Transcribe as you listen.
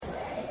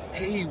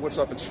Hey, what's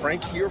up? It's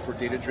Frank here for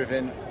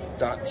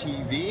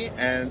DataDriven.tv,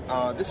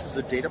 and this is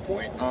a data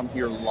point. I'm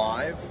here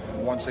live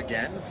once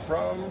again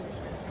from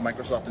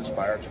Microsoft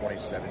Inspire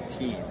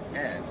 2017,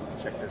 and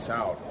check this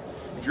out.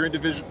 If you're into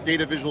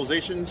data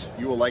visualizations,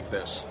 you will like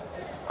this.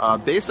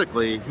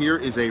 Basically, here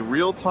is a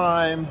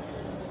real-time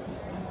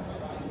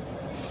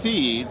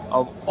feed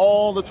of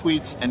all the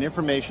tweets and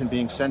information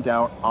being sent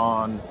out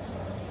on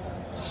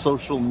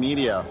social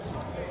media.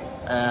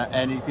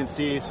 And you can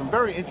see some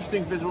very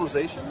interesting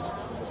visualizations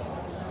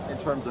in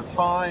terms of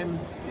time,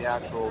 the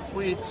actual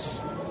tweets,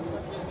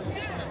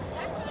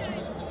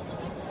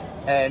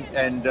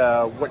 and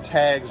what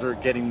tags are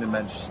getting the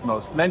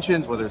most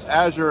mentions, whether it's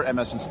Azure,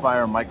 MS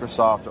Inspire,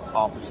 Microsoft, or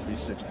Office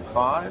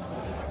 365,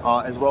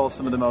 as well as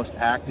some of the most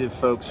active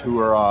folks who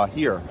are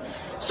here.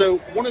 So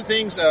one of the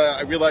things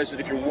I realized that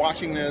if you're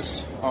watching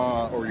this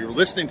or you're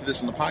listening to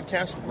this on the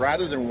podcast,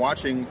 rather than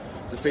watching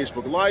the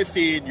Facebook Live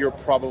feed, you're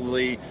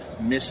probably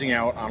missing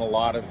out on a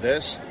lot of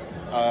this.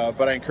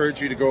 But I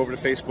encourage you to go over to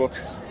Facebook,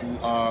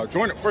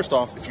 join it. First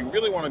off, if you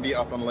really want to be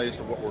up on the latest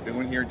of what we're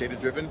doing here, Data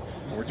Driven,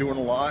 we're doing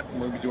a lot, and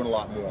we're going to be doing a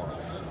lot more.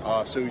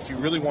 So if you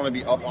really want to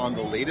be up on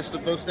the latest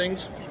of those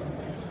things,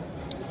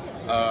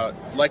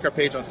 like our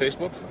page on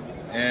Facebook,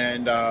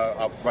 and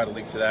I'll provide a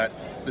link to that.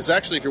 There's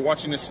actually, if you're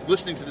watching this,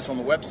 listening to this on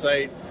the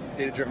website,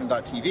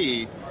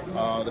 DataDriven.tv,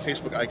 the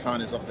Facebook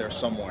icon is up there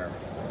somewhere.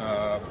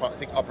 I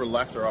think upper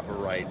left or upper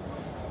right.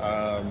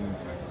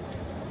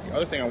 The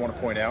other thing I want to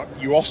point out,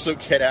 you also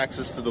get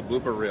access to the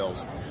blooper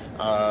reels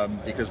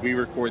because we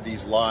record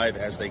these live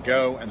as they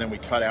go, and then we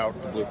cut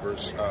out the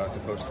bloopers to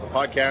post to the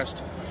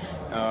podcast.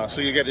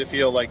 So you get to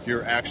feel like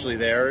you're actually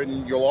there,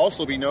 and you'll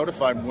also be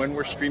notified when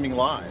we're streaming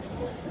live.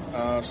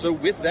 So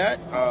with that,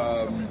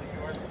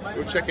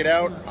 go check it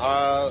out,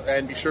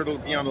 and be sure to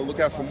be on the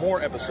lookout for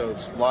more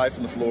episodes live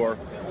from the floor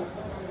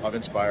of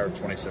Inspire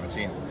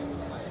 2017.